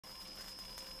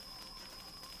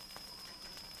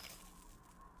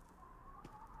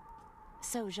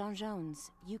So, Jean Jones,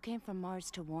 you came from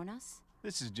Mars to warn us?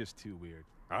 This is just too weird.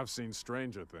 I've seen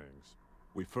stranger things.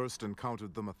 We first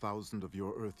encountered them 1,000 of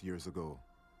your Earth years ago.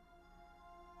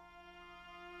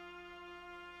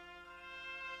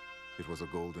 It was a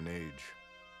golden age.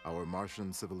 Our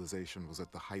Martian civilization was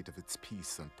at the height of its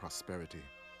peace and prosperity.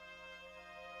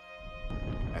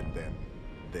 And then,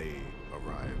 they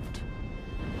arrived.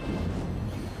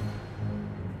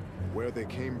 Where they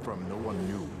came from, no one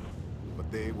knew, but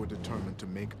they were determined to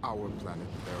make our planet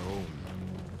their own.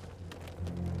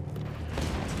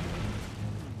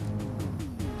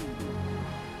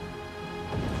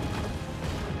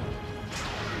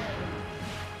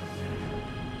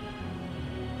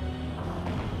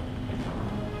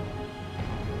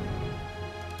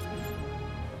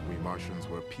 We Martians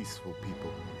were peaceful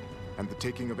people, and the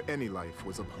taking of any life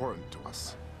was abhorrent to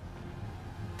us.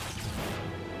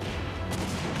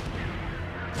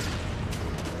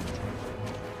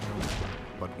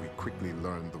 But we quickly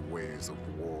learned the ways of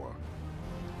war.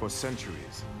 For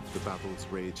centuries, the battles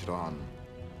raged on.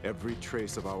 Every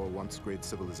trace of our once great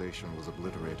civilization was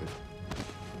obliterated.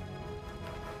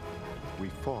 We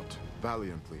fought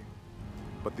valiantly,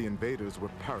 but the invaders were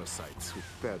parasites who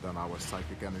fed on our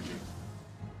psychic energy.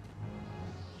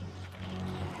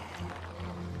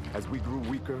 As we grew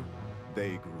weaker,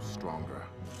 they grew stronger.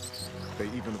 They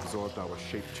even absorbed our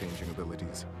shape-changing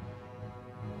abilities.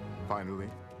 Finally,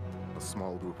 a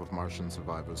small group of Martian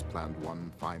survivors planned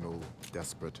one final,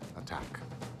 desperate attack.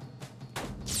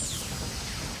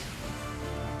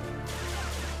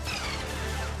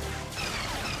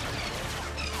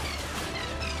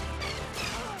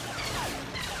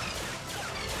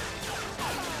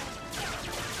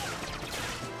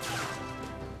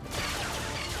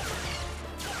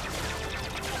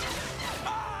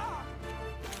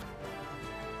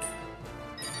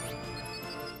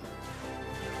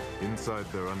 Inside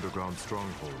their underground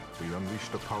stronghold, we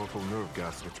unleashed a powerful nerve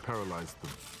gas which paralyzed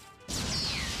them.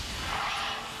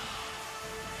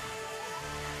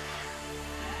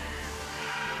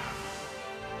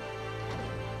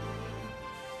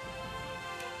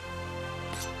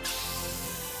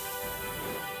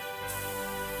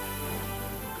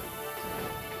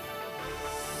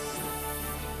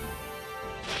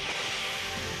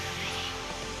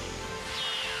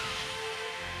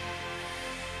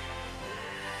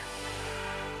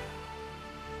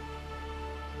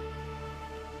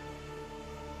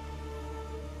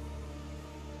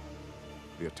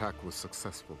 The attack was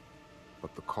successful,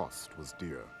 but the cost was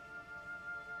dear.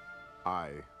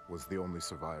 I was the only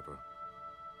survivor,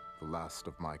 the last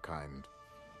of my kind.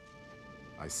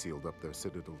 I sealed up their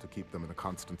citadel to keep them in a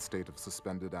constant state of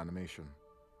suspended animation.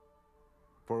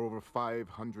 For over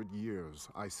 500 years,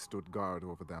 I stood guard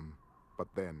over them. But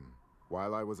then,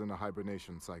 while I was in a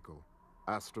hibernation cycle,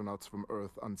 astronauts from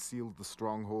Earth unsealed the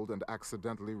stronghold and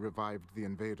accidentally revived the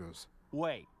invaders.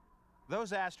 Wait.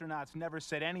 Those astronauts never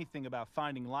said anything about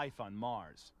finding life on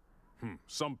Mars.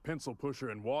 Some pencil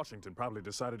pusher in Washington probably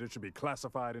decided it should be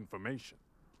classified information.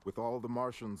 With all the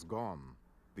Martians gone,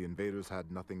 the invaders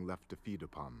had nothing left to feed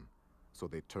upon, so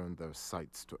they turned their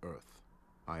sights to Earth.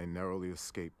 I narrowly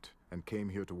escaped and came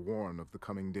here to warn of the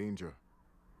coming danger.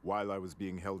 While I was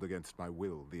being held against my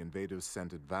will, the invaders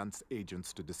sent advanced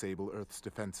agents to disable Earth's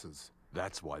defenses.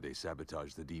 That's why they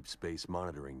sabotaged the Deep Space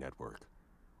Monitoring Network.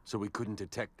 So we couldn't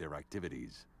detect their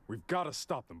activities. We've got to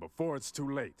stop them before it's too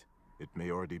late. It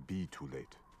may already be too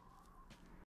late.